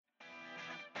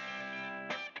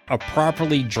A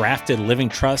properly drafted living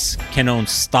trust can own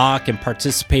stock and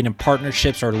participate in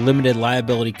partnerships or limited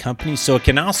liability companies, so it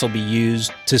can also be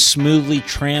used to smoothly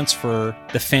transfer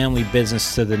the family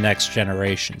business to the next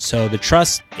generation. So the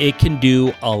trust, it can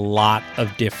do a lot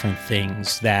of different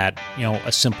things that,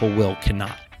 a simple will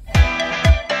cannot.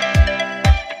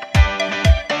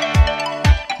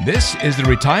 This is the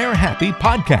Retire Happy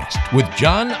podcast with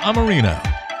John Amarino,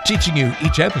 teaching you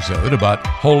each episode about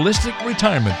holistic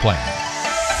retirement planning.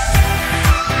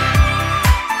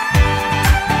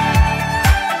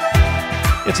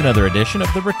 It's another edition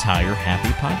of the Retire Happy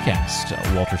podcast.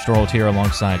 Walter Storholt here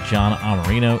alongside John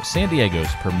Amarino, San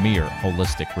Diego's premier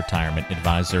holistic retirement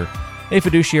advisor, a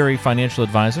fiduciary financial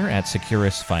advisor at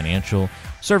Securus Financial,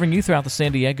 serving you throughout the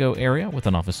San Diego area with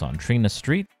an office on Trina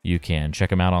Street. You can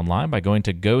check him out online by going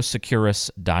to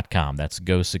GoSecurus.com. That's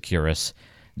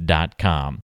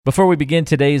GoSecurus.com. Before we begin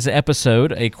today's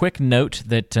episode, a quick note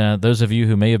that those of you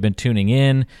who may have been tuning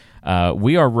in,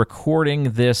 we are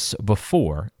recording this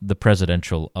before the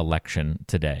presidential election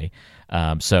today.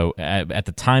 So at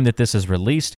the time that this is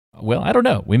released, well, I don't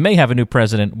know. We may have a new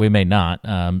president. We may not.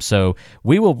 So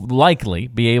we will likely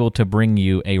be able to bring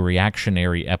you a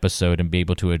reactionary episode and be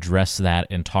able to address that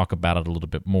and talk about it a little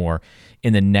bit more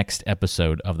in the next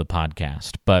episode of the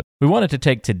podcast. But we wanted to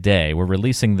take today, we're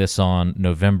releasing this on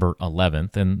November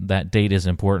 11th, and that date is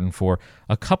important for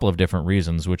a couple of different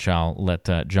reasons, which I'll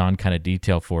let John kind of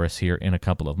detail for us here in a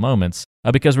couple of moments,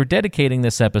 because we're dedicating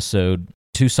this episode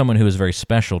to someone who is very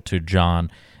special to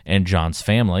John and John's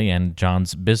family and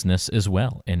John's business as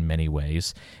well in many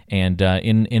ways, and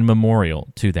in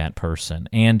memorial to that person.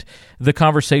 And the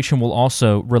conversation will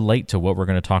also relate to what we're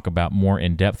going to talk about more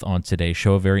in depth on today's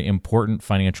show, a very important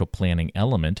financial planning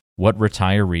element, what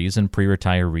retirees and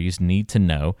pre-retirees need to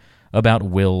know about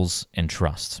wills and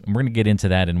trusts. And we're going to get into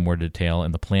that in more detail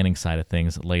in the planning side of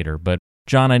things later. But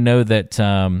John, I know that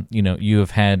you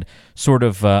have had sort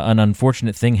of an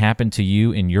unfortunate thing happen to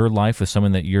you in your life with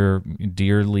someone that you're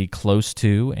dearly close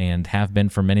to and have been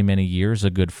for many, many years, a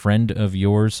good friend of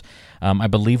yours. I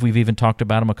believe we've even talked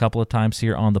about him a couple of times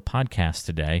here on the podcast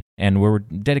today, and we're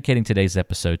dedicating today's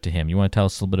episode to him. You want to tell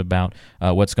us a little bit about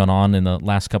what's gone on in the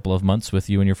last couple of months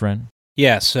with you and your friend?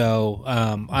 Yeah, so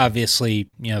obviously,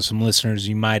 some listeners,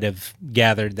 you might have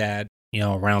gathered that,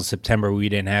 around September we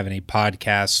didn't have any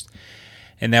podcasts.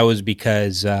 And that was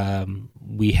because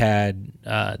we had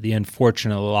the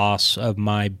unfortunate loss of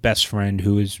my best friend,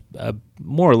 who is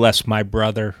more or less my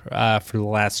brother for the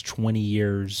last 20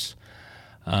 years.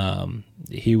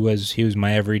 He was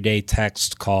my everyday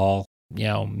text, call,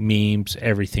 memes,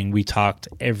 everything. We talked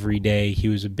every day. He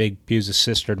was a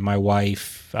sister to my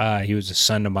wife. He was a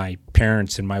son to my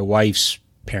parents and my wife's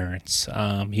parents.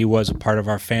 He was a part of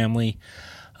our family,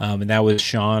 and that was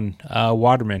Sean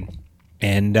Waterman.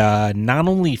 And not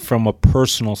only from a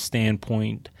personal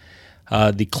standpoint,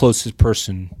 the closest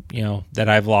person, that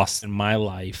I've lost in my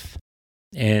life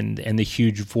and the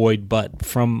huge void, but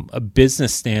from a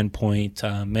business standpoint,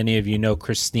 many of you know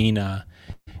Christina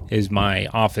is my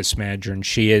office manager, and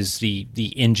she is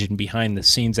the engine behind the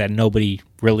scenes that nobody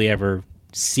really ever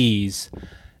sees.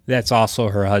 That's also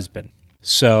her husband.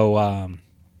 So,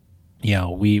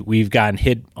 we've gotten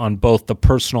hit on both the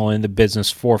personal and the business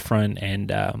forefront,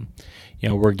 and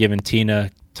we're giving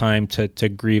Tina time to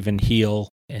grieve and heal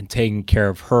and taking care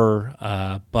of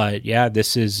her. But yeah,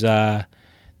 this is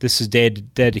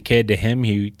dedicated to him.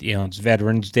 It's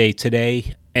Veterans Day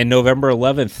today, and November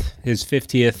 11th, his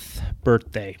 50th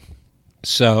birthday.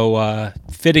 So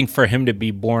fitting for him to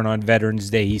be born on Veterans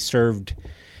Day. He served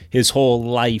his whole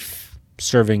life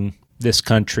serving this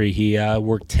country. He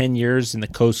worked 10 years in the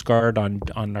Coast Guard on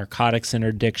narcotics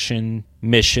interdiction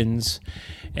missions,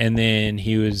 and then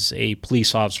he was a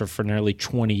police officer for nearly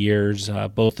 20 years,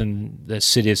 both in the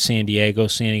city of San Diego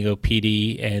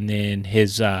PD, and then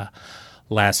his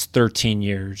last 13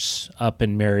 years up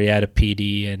in Marietta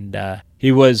PD. And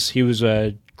he was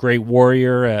a great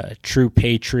warrior, a true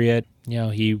patriot.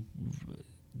 He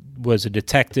was a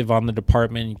detective on the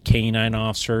department, canine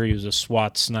officer. He was a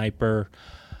SWAT sniper.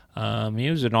 He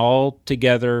was an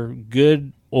altogether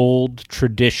good, old,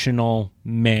 traditional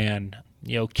man.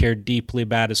 Cared deeply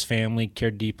about his family,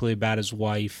 cared deeply about his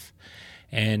wife.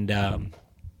 And,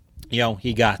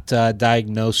 he got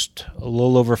diagnosed a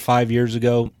little over 5 years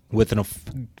ago with a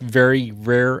very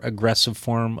rare, aggressive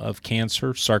form of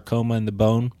cancer, sarcoma in the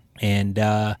bone. And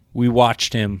we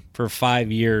watched him for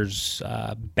 5 years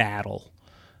battle.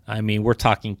 I mean, we're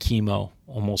talking chemo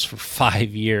almost for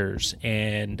 5 years.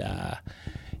 And,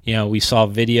 we saw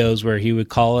videos where he would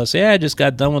call us, I just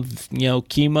got done with,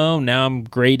 chemo. Now I'm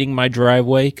grading my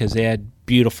driveway because they had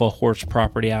beautiful horse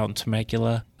property out in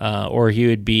Temecula, or he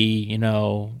would be,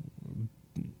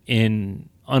 in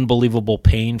unbelievable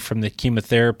pain from the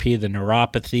chemotherapy, the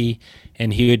neuropathy,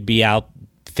 and he would be out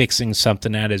fixing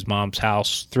something at his mom's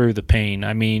house through the pain.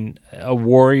 I mean, a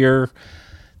warrior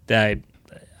that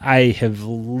I have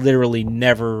literally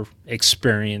never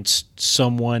experienced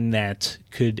someone that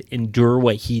could endure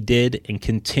what he did and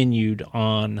continued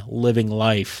on living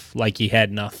life like he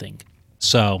had nothing.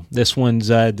 So this one's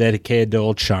dedicated to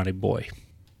old Shawnee boy.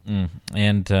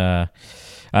 And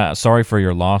sorry for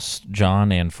your loss,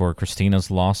 John, and for Christina's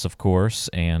loss, of course,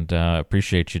 and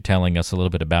appreciate you telling us a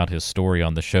little bit about his story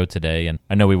on the show today. And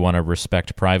I know we want to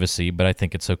respect privacy, but I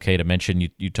think it's okay to mention,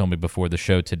 you told me before the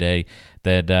show today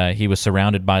that he was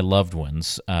surrounded by loved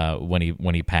ones when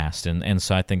he passed, and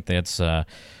so I think that's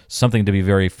something to be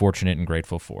very fortunate and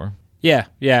grateful for. Yeah,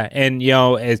 and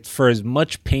for as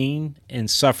much pain and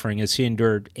suffering as he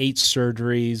endured, 8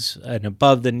 surgeries, an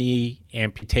above-the-knee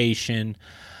amputation,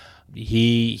 and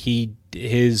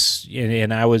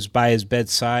I was by his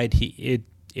bedside.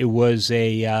 It was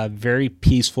a very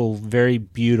peaceful, very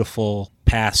beautiful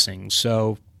passing.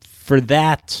 So for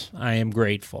that, I am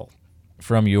grateful.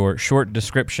 From your short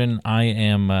description, I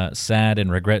am sad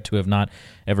and regret to have not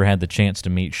ever had the chance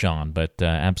to meet Sean, but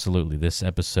absolutely, this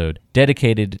episode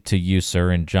dedicated to you,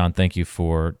 sir. And John, thank you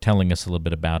for telling us a little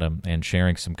bit about him and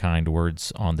sharing some kind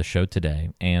words on the show today.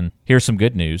 And here's some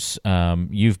good news.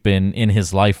 You've been in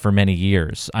his life for many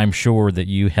years. I'm sure that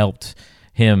you helped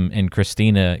him and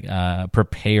Christina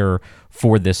prepare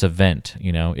for this event.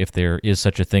 If there is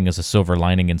such a thing as a silver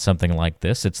lining in something like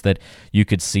this, it's that you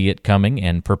could see it coming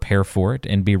and prepare for it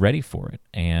and be ready for it.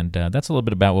 And that's a little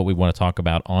bit about what we want to talk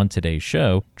about on today's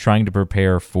show, trying to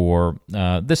prepare for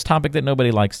this topic that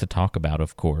nobody likes to talk about,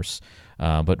 of course.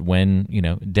 But when,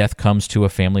 death comes to a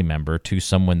family member, to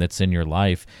someone that's in your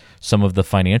life, some of the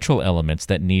financial elements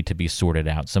that need to be sorted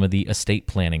out, some of the estate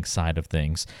planning side of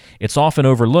things, it's often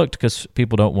overlooked because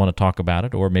people don't want to talk about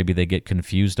it, or maybe they get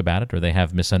confused about it, or they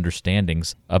have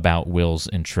misunderstandings about wills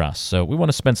and trusts. So we want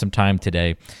to spend some time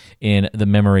today in the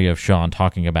memory of Sean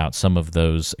talking about some of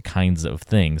those kinds of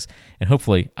things. And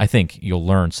hopefully, I think you'll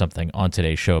learn something on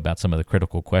today's show about some of the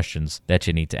critical questions that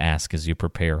you need to ask as you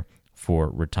prepare for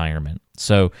retirement.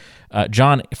 So,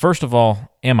 John, first of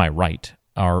all, am I right?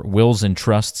 Are wills and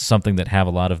trusts something that have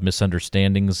a lot of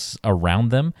misunderstandings around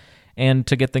them? And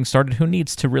to get things started, who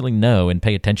needs to really know and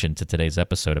pay attention to today's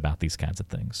episode about these kinds of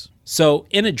things? So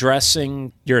in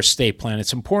addressing your estate plan,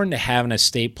 it's important to have an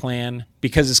estate plan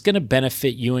because it's going to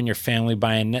benefit you and your family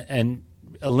by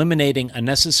eliminating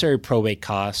unnecessary probate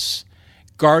costs,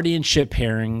 guardianship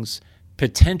hearings,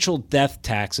 potential death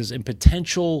taxes, and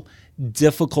potential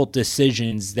difficult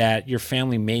decisions that your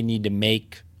family may need to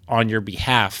make on your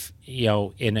behalf,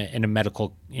 in a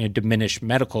medical, diminished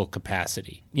medical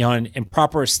capacity. And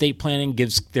proper estate planning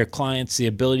gives their clients the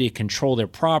ability to control their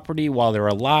property while they're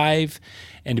alive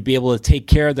and to be able to take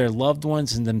care of their loved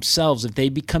ones and themselves if they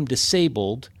become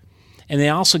disabled. And it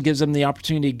also gives them the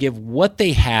opportunity to give what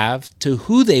they have to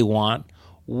who they want,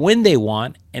 when they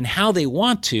want, and how they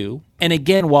want to. And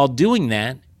again, while doing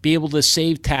that, be able to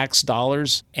save tax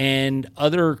dollars and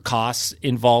other costs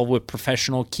involved with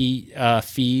professional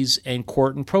fees and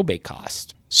court and probate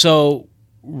costs. So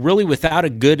really, without a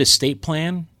good estate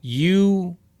plan,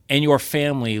 you and your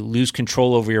family lose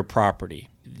control over your property.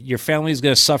 Your family is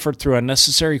going to suffer through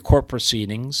unnecessary court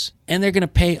proceedings, and they're going to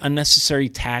pay unnecessary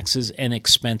taxes and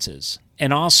expenses.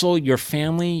 And also, your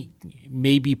family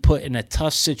may be put in a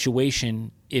tough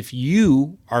situation if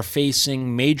you are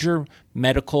facing major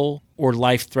medical or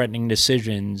life-threatening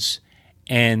decisions,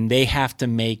 and they have to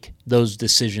make those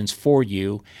decisions for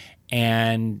you.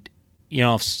 And,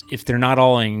 if they're not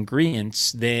all in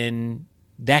agreement, then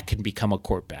that can become a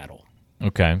court battle.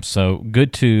 Okay, so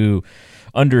good to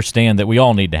understand that we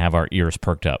all need to have our ears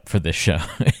perked up for this show.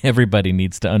 Everybody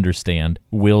needs to understand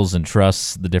wills and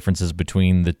trusts, the differences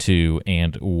between the two,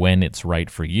 and when it's right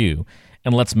for you.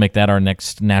 And let's make that our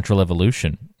next natural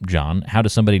evolution, John. How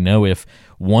does somebody know if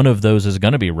one of those is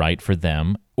going to be right for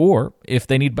them or if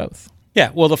they need both? Yeah,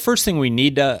 well, the first thing we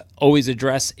need to always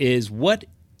address is, what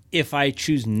if I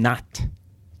choose not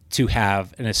to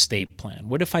have an estate plan?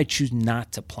 What if I choose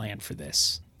not to plan for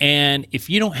this? And if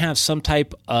you don't have some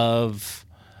type of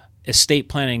estate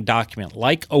planning document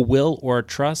like a will or a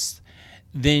trust,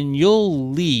 then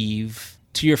you'll leave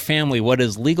to your family what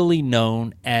is legally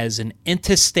known as an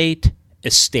intestate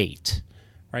estate,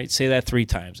 right? Say that 3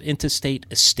 times, intestate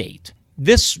estate.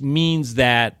 This means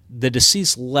that the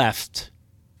deceased left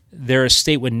their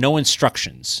estate with no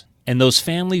instructions, and those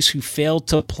families who failed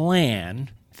to plan,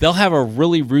 they'll have a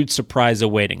really rude surprise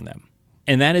awaiting them.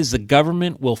 and that is the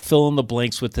government will fill in the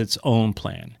blanks with its own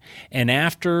plan. And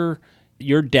after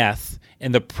your death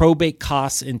and the probate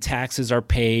costs and taxes are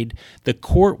paid, the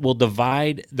court will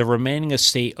divide the remaining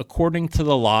estate according to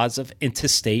the laws of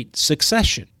intestate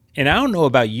succession. And I don't know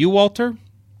about you, Walter,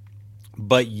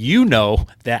 but you know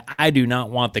that I do not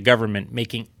want the government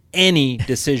making any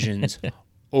decisions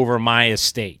over my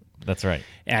estate. That's right.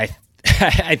 And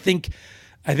I think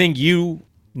you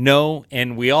know,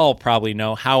 and we all probably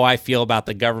know how I feel about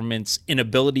the government's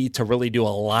inability to really do a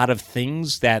lot of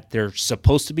things that they're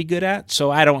supposed to be good at.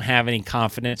 So I don't have any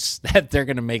confidence that they're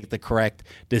going to make the correct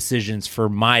decisions for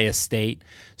my estate.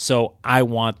 So I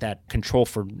want that control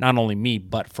for not only me,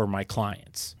 but for my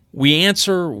clients. We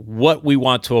answer what we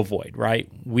want to avoid, right?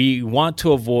 We want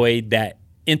to avoid that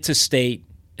intestate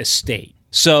estate.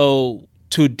 So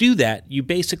to do that, you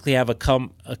basically have a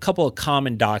couple of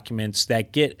common documents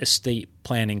that get estate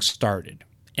planning started,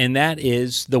 and that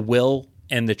is the will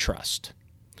and the trust.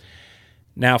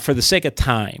 Now, for the sake of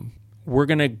time, we're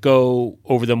going to go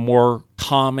over the more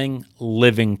common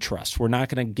living trust. We're not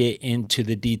going to get into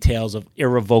the details of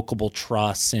irrevocable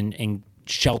trusts and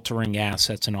sheltering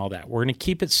assets and all that. We're going to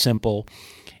keep it simple,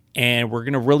 and we're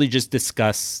going to really just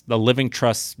discuss the living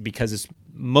trust because it's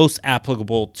most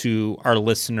applicable to our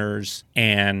listeners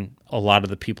and a lot of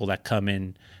the people that come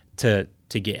in to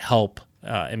get help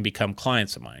and become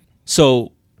clients of mine.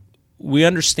 So we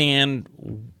understand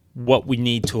what we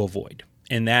need to avoid,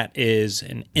 and that is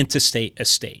an intestate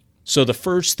estate. So the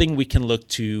first thing we can look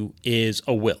to is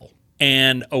a will.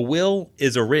 And a will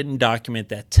is a written document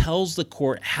that tells the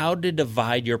court how to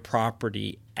divide your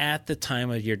property at the time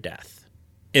of your death.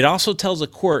 It also tells the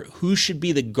court who should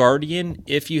be the guardian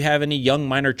if you have any young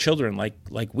minor children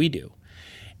like we do,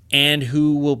 and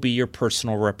who will be your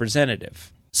personal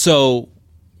representative. So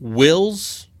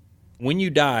wills, when you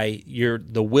die,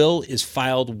 the will is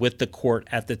filed with the court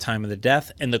at the time of the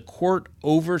death, and the court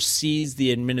oversees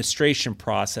the administration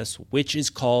process, which is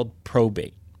called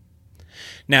probate.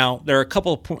 Now, there are a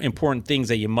couple of important things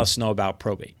that you must know about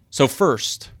probate. So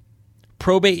first,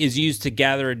 probate is used to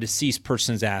gather a deceased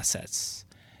person's assets.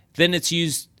 Then it's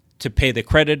used to pay the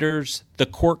creditors, the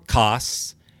court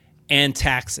costs, and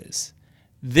taxes.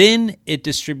 Then it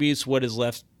distributes what is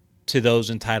left to those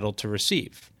entitled to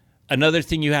receive. Another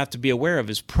thing you have to be aware of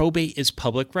is probate is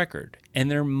public record,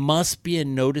 and there must be a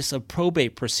notice of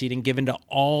probate proceeding given to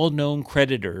all known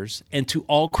creditors and to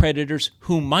all creditors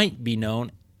who might be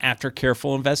known after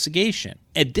careful investigation.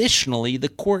 Additionally, the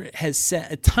court has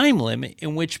set a time limit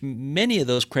in which many of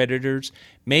those creditors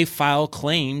may file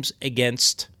claims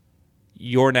against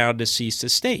your now deceased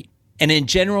estate. And in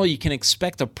general, you can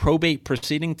expect a probate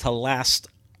proceeding to last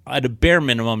at a bare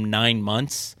minimum 9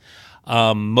 months.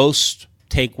 Most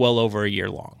take well over a year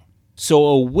long. So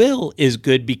a will is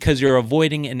good because you're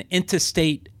avoiding an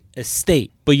intestate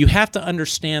estate. But you have to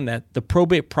understand that the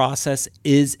probate process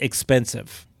is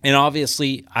expensive. And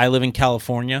obviously, I live in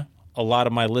California. A lot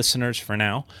of my listeners for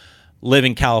now live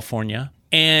in California.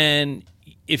 And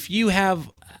if you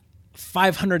have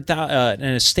an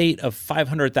estate of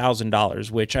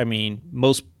 $500,000, which I mean,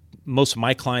 most of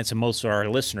my clients and most of our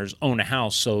listeners own a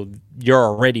house, so you're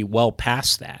already well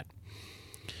past that.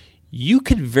 You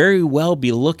could very well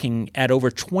be looking at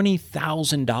over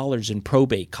 $20,000 in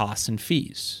probate costs and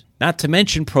fees. Not to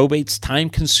mention probate's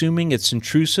time-consuming, it's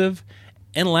intrusive,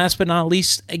 and last but not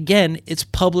least, again, it's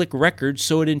public record,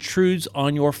 so it intrudes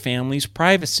on your family's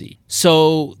privacy.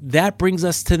 So that brings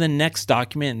us to the next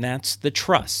document, and that's the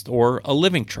trust, or a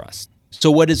living trust. So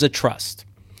what is a trust?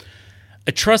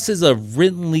 A trust is a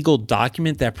written legal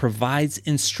document that provides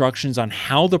instructions on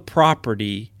how the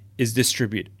property is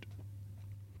distributed.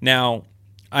 Now,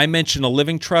 I mentioned a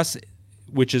living trust,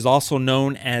 which is also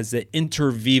known as the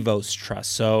inter vivos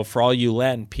trust. So for all you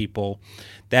Latin people,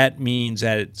 that means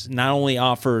that it not only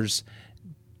offers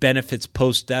benefits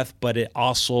post-death, but it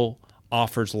also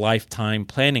offers lifetime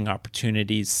planning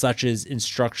opportunities, such as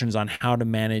instructions on how to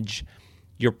manage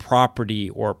your property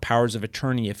or powers of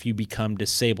attorney if you become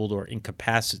disabled or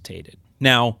incapacitated.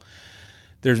 Now,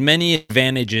 there's many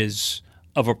advantages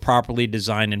of a properly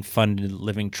designed and funded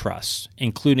living trust,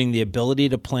 including the ability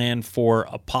to plan for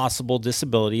a possible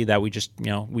disability that we just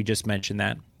mentioned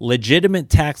that, legitimate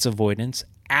tax avoidance,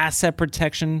 asset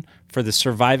protection for the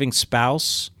surviving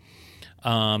spouse,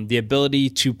 the ability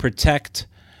to protect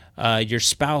your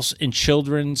spouse and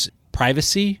children's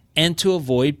privacy, and to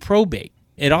avoid probate.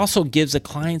 It also gives the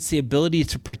clients the ability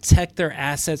to protect their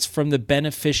assets from the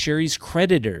beneficiary's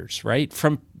creditors, right?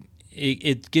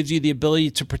 It gives you the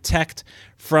ability to protect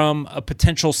from a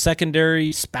potential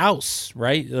secondary spouse,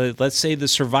 right? Let's say the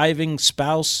surviving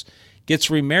spouse gets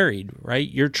remarried, right?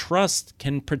 Your trust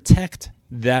can protect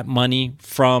that money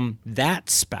from that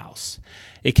spouse.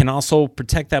 It can also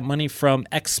protect that money from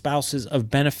ex-spouses of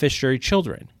beneficiary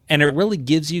children. And it really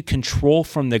gives you control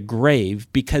from the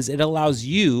grave because it allows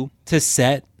you to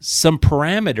set some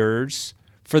parameters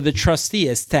for the trustee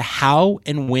as to how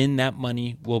and when that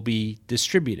money will be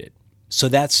distributed. So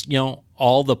that's,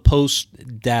 all the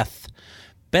post-death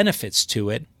benefits to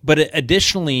it. But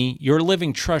additionally, your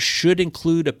living trust should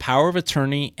include a power of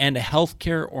attorney and a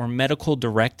healthcare or medical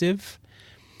directive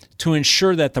to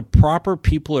ensure that the proper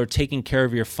people are taking care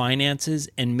of your finances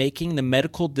and making the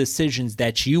medical decisions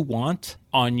that you want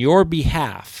on your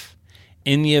behalf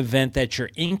in the event that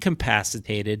you're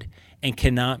incapacitated and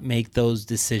cannot make those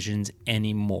decisions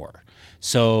anymore.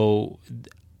 So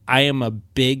I am a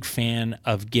big fan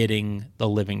of getting the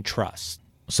living trust.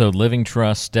 So living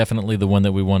trust, definitely the one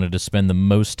that we wanted to spend the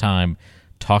most time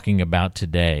talking about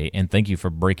today. And thank you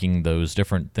for breaking those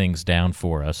different things down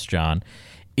for us, John.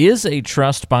 Is a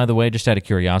trust, by the way, just out of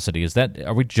curiosity,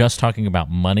 are we just talking about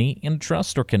money in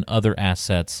trust, or can other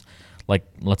assets, like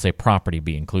let's say property,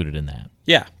 be included in that?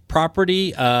 Yeah,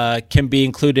 property can be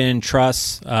included in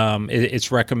trusts.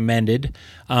 It's recommended.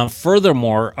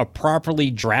 Furthermore, a properly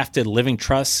drafted living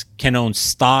trust can own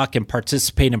stock and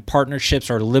participate in partnerships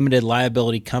or limited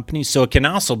liability companies. So it can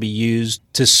also be used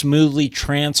to smoothly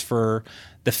transfer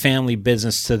the family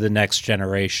business to the next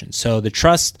generation. So the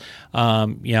trust,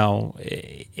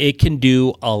 it can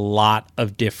do a lot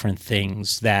of different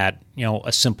things that,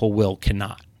 a simple will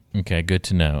cannot. Okay, good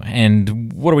to know.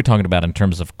 And what are we talking about in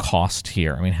terms of cost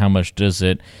here? I mean, how much does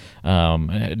it,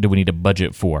 do we need to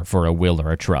budget for a will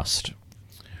or a trust?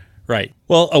 Right.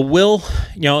 Well, a will,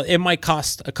 it might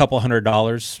cost a couple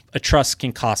 $100. A trust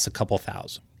can cost a couple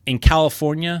thousand. In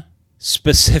California,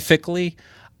 specifically,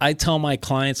 I tell my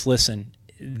clients, listen,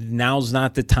 now's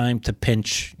not the time to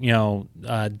pinch,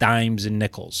 dimes and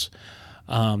nickels.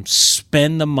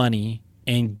 Spend the money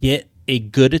and get a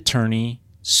good attorney,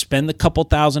 spend a couple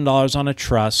 $1,000s on a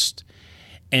trust,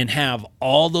 and have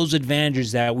all those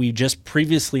advantages that we just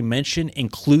previously mentioned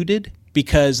included,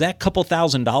 because that couple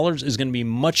 $1,000s is going to be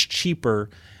much cheaper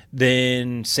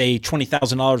than, say,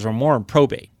 $20,000 or more in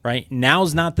probate, right?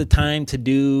 Now's not the time to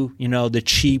do, the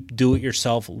cheap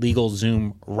do-it-yourself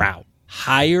LegalZoom route.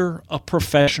 Hire a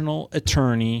professional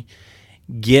attorney,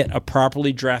 get a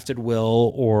properly drafted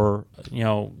will, or,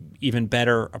 even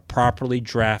better, a properly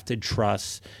drafted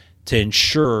trust to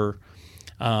ensure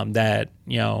that,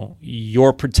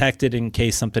 you're protected in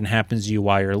case something happens to you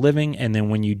while you're living. And then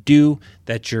when you do,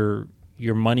 that your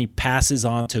money passes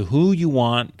on to who you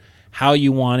want, how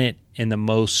you want it, in the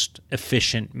most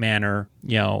efficient manner,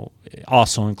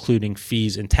 also including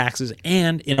fees and taxes,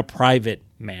 and in a private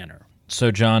manner. So,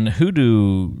 John, who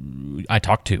do I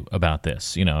talk to about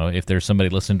this? If there's somebody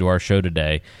listening to our show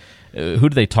today, who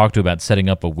do they talk to about setting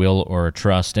up a will or a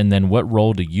trust? And then what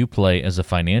role do you play as a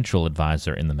financial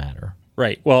advisor in the matter?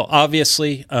 Right. Well,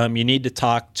 obviously, you need to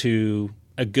talk to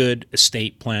a good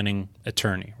estate planning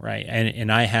attorney, right?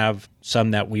 And I have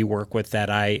some that we work with that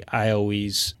I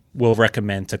always will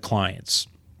recommend to clients.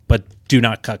 But do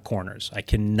not cut corners. I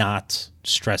cannot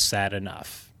stress that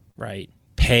enough, right?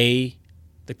 Pay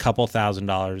the couple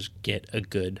 $1,000, get a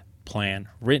good plan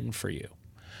written for you.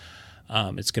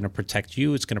 It's going to protect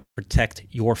you, it's going to protect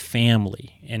your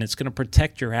family, and it's going to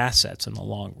protect your assets in the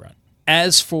long run.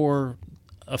 As for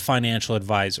a financial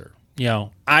advisor,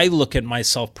 I look at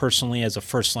myself personally as a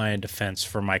first line of defense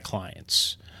for my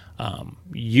clients.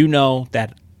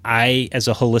 That I, as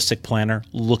a holistic planner,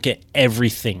 look at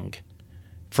everything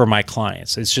for my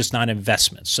clients. It's just not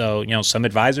investment. So, some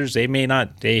advisors, they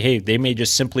may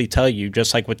just simply tell you,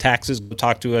 just like with taxes, go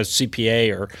talk to a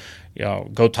CPA or,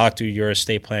 go talk to your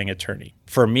estate planning attorney.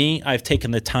 For me, I've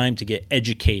taken the time to get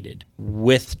educated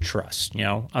with trust.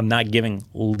 I'm not giving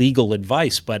legal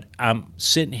advice, but I'm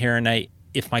sitting here and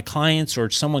if my clients or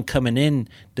someone coming in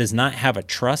does not have a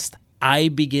trust, I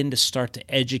begin to start to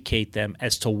educate them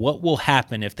as to what will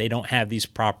happen if they don't have these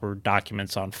proper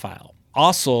documents on file.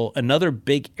 Also, another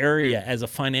big area as a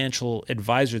financial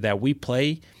advisor that we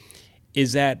play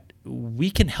is that we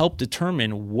can help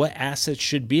determine what assets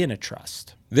should be in a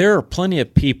trust. There are plenty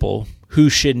of people who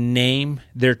should name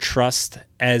their trust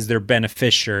as their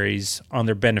beneficiaries on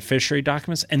their beneficiary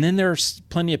documents, and then there's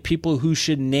plenty of people who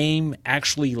should name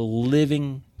actually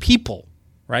living people,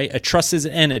 right? A trust is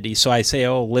an entity, so I say,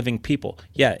 living people.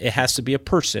 Yeah, it has to be a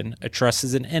person. A trust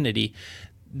is an entity.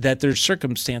 That there's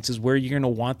circumstances where you're going to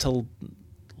want to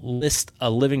list a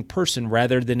living person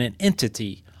rather than an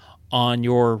entity on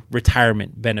your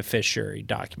retirement beneficiary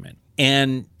document.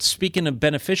 And speaking of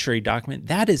beneficiary document,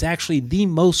 that is actually the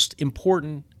most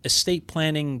important estate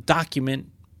planning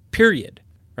document, period,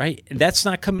 right? That's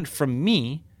not coming from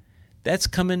me. That's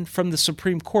coming from the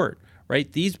Supreme Court,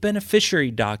 right? These beneficiary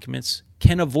documents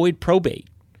can avoid probate.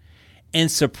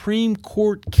 And Supreme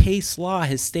Court case law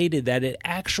has stated that it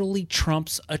actually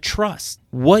trumps a trust.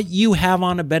 What you have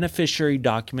on a beneficiary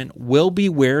document will be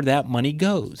where that money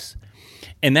goes.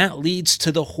 And that leads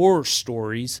to the horror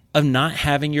stories of not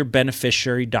having your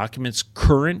beneficiary documents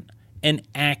current and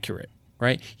accurate,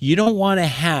 right? You don't want to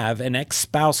have an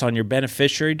ex-spouse on your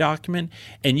beneficiary document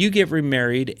and you get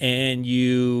remarried and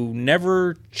you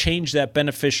never change that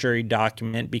beneficiary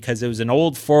document because it was an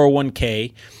old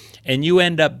 401k, and you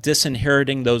end up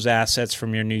disinheriting those assets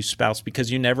from your new spouse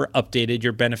because you never updated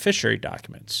your beneficiary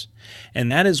documents.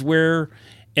 And that is where,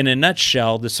 in a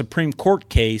nutshell, the Supreme Court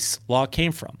case law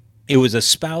came from. It was a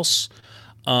spouse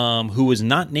who was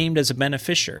not named as a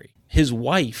beneficiary. His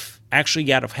wife actually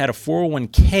had a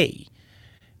 401k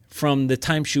from the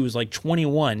time she was like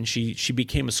 21. She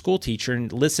became a school teacher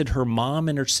and listed her mom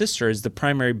and her sister as the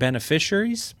primary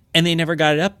beneficiaries, and they never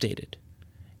got it updated.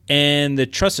 And the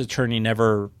trust attorney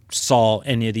never saw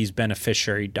any of these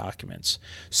beneficiary documents.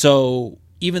 So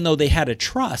even though they had a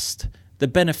trust, the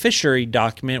beneficiary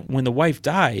document, when the wife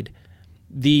died,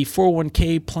 the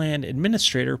 401k plan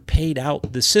administrator paid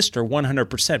out the sister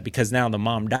 100% because now the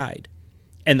mom died.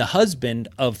 And the husband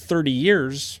of 30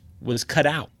 years was cut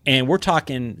out. And we're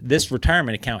talking, this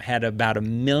retirement account had about $1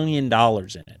 million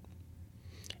in it.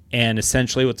 And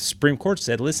essentially what the Supreme Court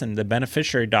said, listen, the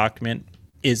beneficiary document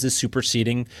is a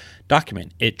superseding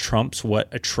document. It trumps what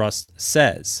a trust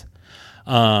says.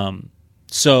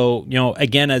 So,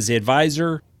 again, as the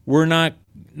advisor, we're not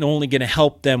only going to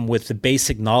help them with the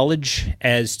basic knowledge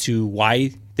as to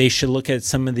why they should look at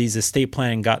some of these estate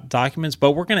planning documents,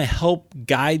 but we're going to help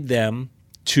guide them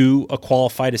to a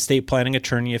qualified estate planning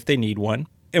attorney if they need one.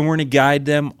 And we're going to guide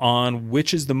them on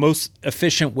which is the most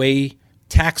efficient way,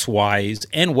 tax-wise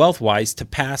and wealth-wise, to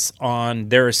pass on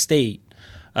their estate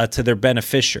to their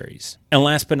beneficiaries. And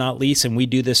last but not least, and we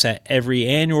do this at every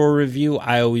annual review,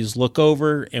 I always look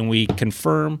over and we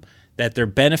confirm that their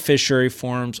beneficiary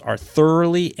forms are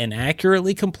thoroughly and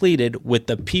accurately completed with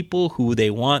the people who they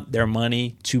want their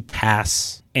money to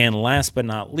pass. And last but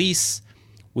not least,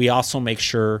 we also make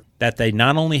sure that they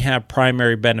not only have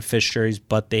primary beneficiaries,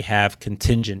 but they have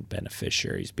contingent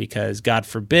beneficiaries, because God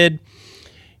forbid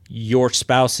your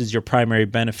spouse is your primary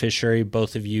beneficiary,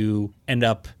 both of you end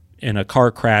up in a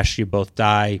car crash, you both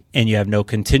die, and you have no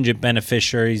contingent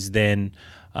beneficiaries, then,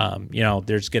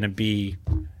 there's going to be,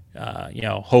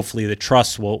 hopefully the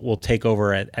trust will take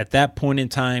over at that point in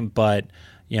time. But,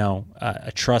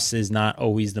 a trust is not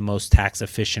always the most tax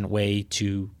efficient way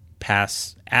to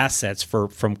pass assets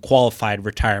from qualified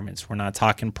retirements. We're not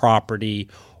talking property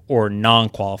or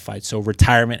non-qualified. So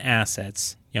retirement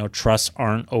assets, trusts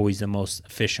aren't always the most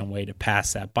efficient way to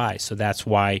pass that by. So that's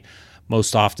why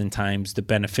most oftentimes the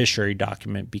beneficiary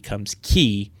document becomes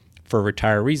key for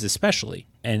retirees especially.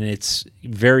 And it's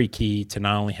very key to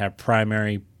not only have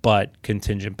primary but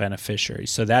contingent beneficiaries.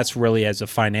 So that's really, as a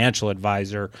financial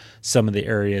advisor, some of the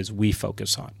areas we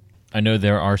focus on. I know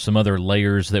there are some other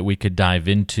layers that we could dive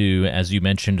into, as you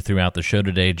mentioned throughout the show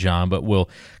today, John, but we'll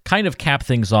kind of cap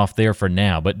things off there for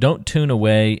now. But don't tune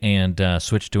away and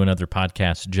switch to another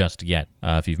podcast just yet.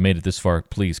 If you've made it this far,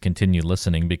 please continue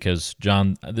listening, because,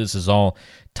 John, this is all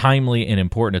timely and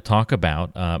important to talk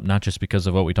about, not just because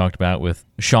of what we talked about with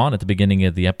Sean at the beginning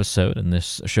of the episode and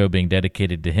this show being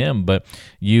dedicated to him, but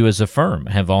you as a firm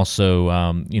have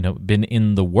also been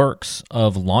in the works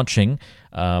of launching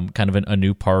kind of a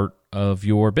new part of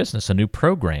your business, a new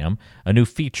program, a new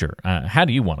feature. How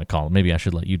do you want to call it? Maybe I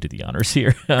should let you do the honors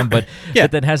here. but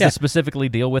that has to specifically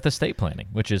deal with estate planning,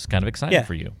 which is kind of exciting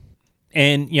for you.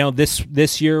 And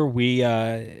this year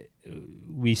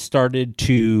we started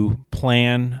to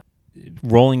plan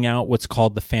rolling out what's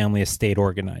called the Family Estate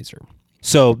Organizer.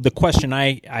 So the question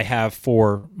I have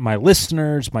for my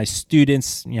listeners, my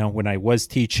students, when I was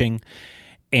teaching,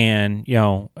 and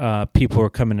people who are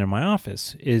coming into my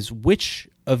office, is which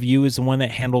of you is the one that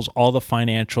handles all the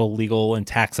financial, legal, and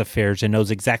tax affairs and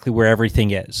knows exactly where everything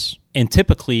is? And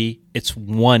typically, it's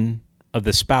one of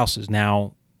the spouses.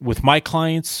 Now, with my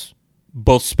clients,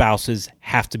 both spouses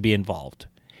have to be involved.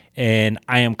 And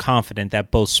I am confident that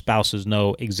both spouses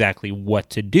know exactly what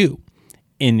to do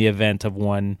in the event of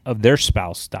one of their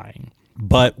spouse dying.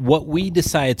 But what we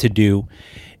decided to do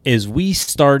is we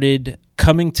started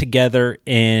coming together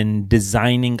and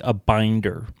designing a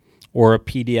binder or a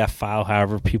PDF file,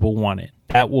 however people want it,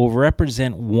 that will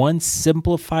represent one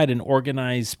simplified and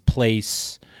organized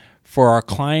place for our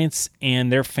clients and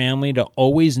their family to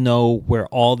always know where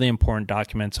all the important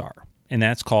documents are. And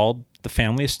that's called the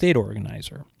Family Estate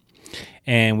Organizer.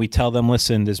 And we tell them,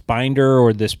 listen, this binder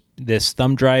or this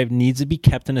thumb drive needs to be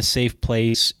kept in a safe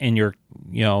place in your,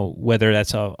 whether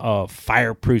that's a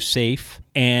fireproof safe,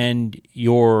 and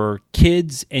your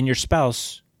kids and your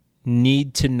spouse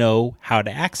need to know how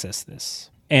to access this.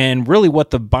 And really what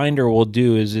the binder will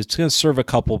do is it's going to serve a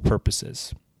couple of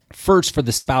purposes. First, for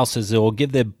the spouses, it will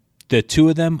give the two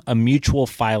of them a mutual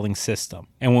filing system.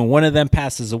 And when one of them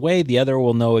passes away, the other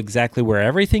will know exactly where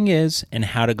everything is and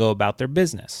how to go about their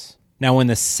business. Now, when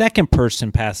the second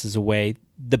person passes away,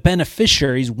 the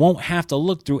beneficiaries won't have to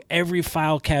look through every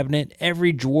file cabinet,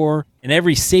 every drawer, and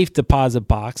every safe deposit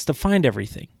box to find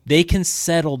everything. They can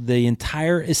settle the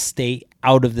entire estate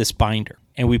out of this binder.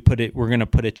 And we're going to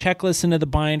put a checklist into the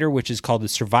binder, which is called the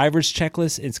Survivor's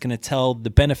Checklist. It's going to tell the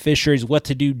beneficiaries what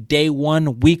to do day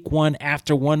 1, week 1,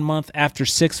 after 1 month, after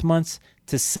 6 months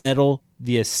to settle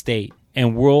the estate.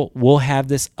 And we'll have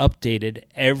this updated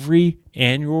every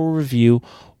annual review.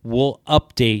 We'll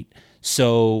update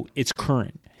so it's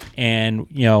current. And,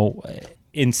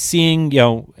 in seeing,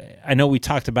 I know we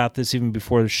talked about this even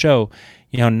before the show,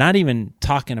 not even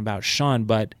talking about Sean,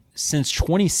 but since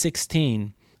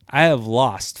 2016, I have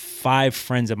lost 5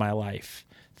 friends in my life,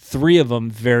 3 of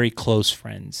them very close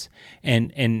friends,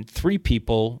 and 3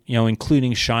 people,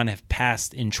 including Sean, have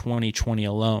passed in 2020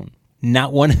 alone.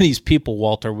 Not one of these people,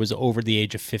 Walter, was over the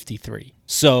age of 53.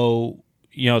 So,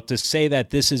 to say that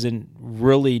this isn't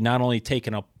really not only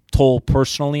taking a toll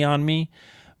personally on me,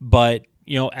 but,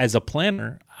 as a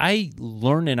planner, I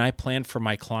learn and I plan for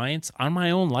my clients on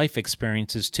my own life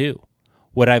experiences too.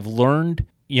 What I've learned,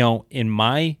 in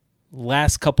my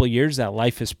last couple of years, that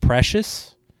life is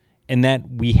precious and that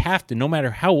we have to, no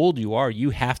matter how old you are,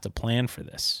 you have to plan for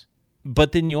this.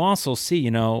 But then you also see,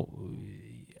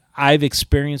 I've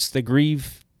experienced the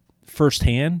grief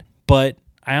firsthand, but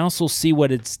I also see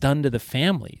what it's done to the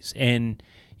families. And,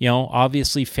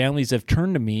 obviously families have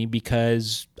turned to me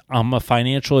because I'm a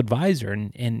financial advisor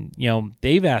and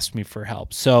they've asked me for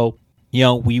help. So,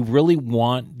 we really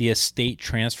want the estate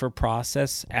transfer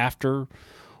process after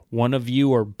one of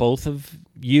you or both of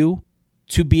you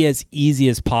to be as easy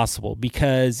as possible,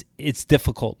 because it's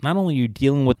difficult. Not only are you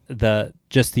dealing with the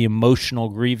emotional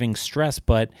grieving stress,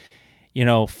 but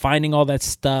finding all that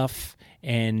stuff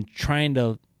and trying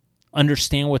to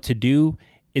understand what to do,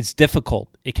 it's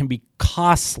difficult. It can be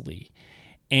costly,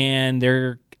 and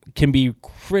there can be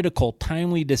critical,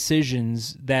 timely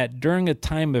decisions that during a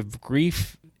time of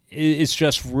grief, it's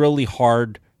just really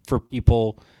hard for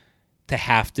people to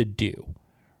have to do.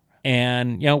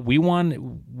 And,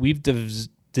 we've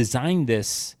designed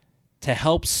this to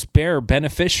help spare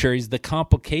beneficiaries the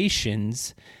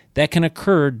complications that can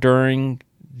occur during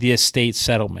the estate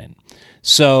settlement.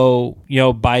 So,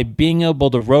 by being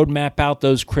able to roadmap out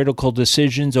those critical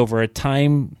decisions over a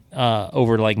time,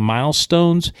 over like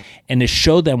milestones, and to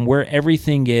show them where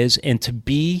everything is and to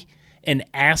be an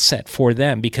asset for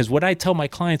them. Because what I tell my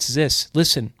clients is this: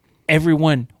 listen,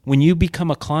 everyone, when you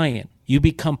become a client, you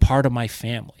become part of my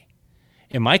family.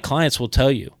 And my clients will tell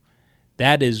you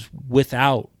that is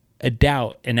without a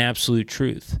doubt an absolute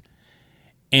truth.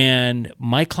 And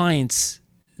my clients,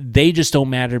 they just don't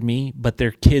matter to me, but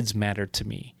their kids matter to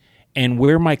me. And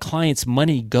where my clients'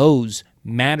 money goes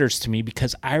matters to me,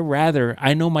 because I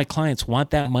know my clients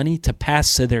want that money to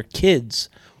pass to their kids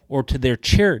or to their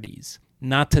charities,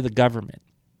 not to the government.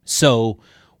 So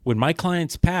when my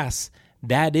clients pass,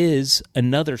 that is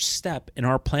another step in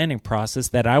our planning process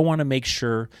that I want to make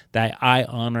sure that I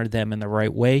honor them in the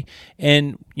right way.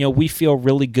 And, we feel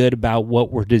really good about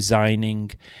what we're designing.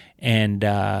 And,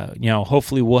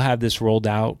 hopefully we'll have this rolled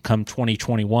out come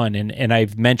 2021. And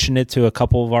I've mentioned it to a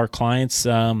couple of our clients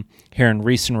here in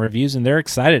recent reviews, and they're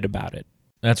excited about it.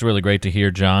 That's really great to hear,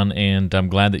 John, and I'm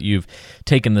glad that you've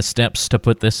taken the steps to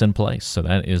put this in place. So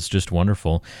that is just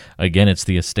wonderful. Again, it's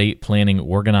the Estate Planning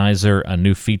Organizer, a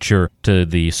new feature to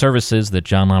the services that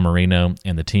John Lamarino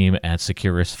and the team at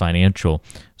Securus Financial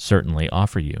certainly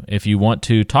offer you. If you want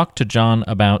to talk to John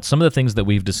about some of the things that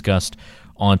we've discussed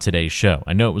on today's show.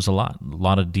 I know it was a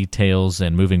lot of details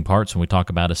and moving parts when we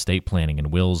talk about estate planning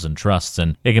and wills and trusts,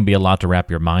 and it can be a lot to wrap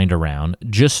your mind around.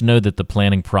 Just know that the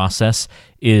planning process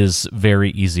is very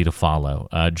easy to follow.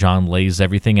 John lays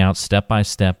everything out step by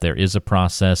step. There is a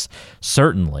process,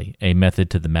 certainly a method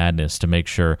to the madness to make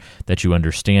sure that you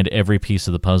understand every piece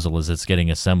of the puzzle as it's getting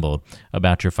assembled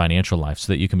about your financial life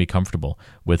so that you can be comfortable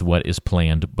with what is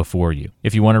planned before you.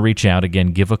 If you want to reach out, again,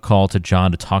 give a call to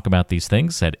John to talk about these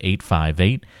things at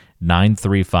 858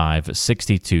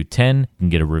 935-6210. You can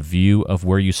get a review of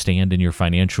where you stand in your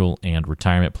financial and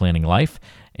retirement planning life,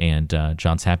 and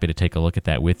John's happy to take a look at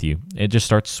that with you. It just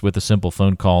starts with a simple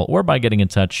phone call or by getting in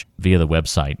touch via the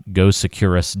website,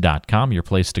 GoSecurus.com, your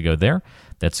place to go there.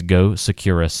 That's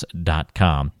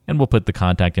GoSecurus.com. And we'll put the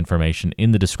contact information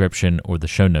in the description or the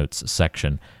show notes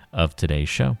section of today's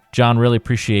show. John, really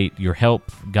appreciate your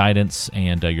help, guidance,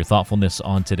 and your thoughtfulness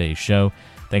on today's show.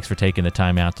 Thanks for taking the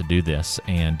time out to do this,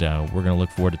 and we're going to look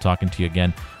forward to talking to you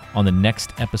again on the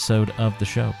next episode of the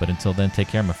show. But until then, take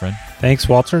care, my friend. Thanks,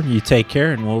 Walter. You take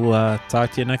care, and we'll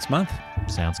talk to you next month.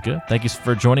 Sounds good. Thank you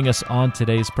for joining us on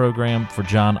today's program. For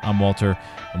John, I'm Walter,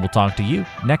 and we'll talk to you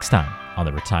next time on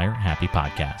the Retire Happy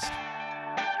Podcast.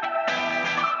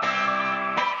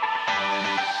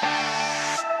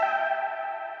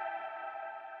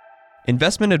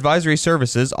 Investment advisory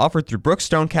services offered through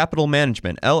Brookstone Capital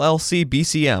Management, LLC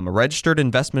BCM, a registered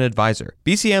investment advisor.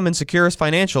 BCM and Securus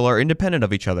Financial are independent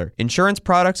of each other. Insurance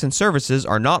products and services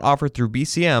are not offered through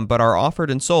BCM but are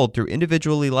offered and sold through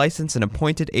individually licensed and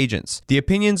appointed agents. The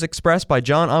opinions expressed by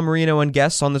John Amarino and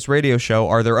guests on this radio show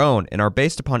are their own and are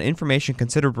based upon information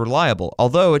considered reliable,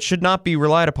 although it should not be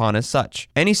relied upon as such.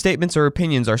 Any statements or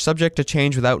opinions are subject to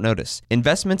change without notice.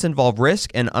 Investments involve risk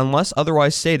and, unless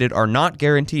otherwise stated, are not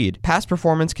guaranteed. Past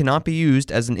performance cannot be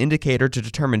used as an indicator to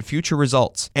determine future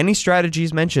results. Any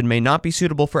strategies mentioned may not be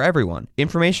suitable for everyone.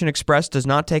 Information expressed does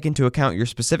not take into account your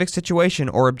specific situation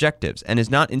or objectives and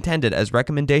is not intended as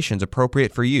recommendations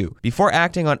appropriate for you. Before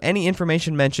acting on any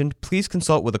information mentioned, please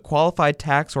consult with a qualified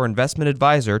tax or investment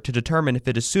advisor to determine if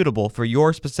it is suitable for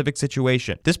your specific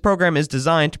situation. This program is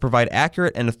designed to provide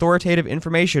accurate and authoritative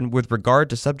information with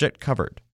regard to subject covered.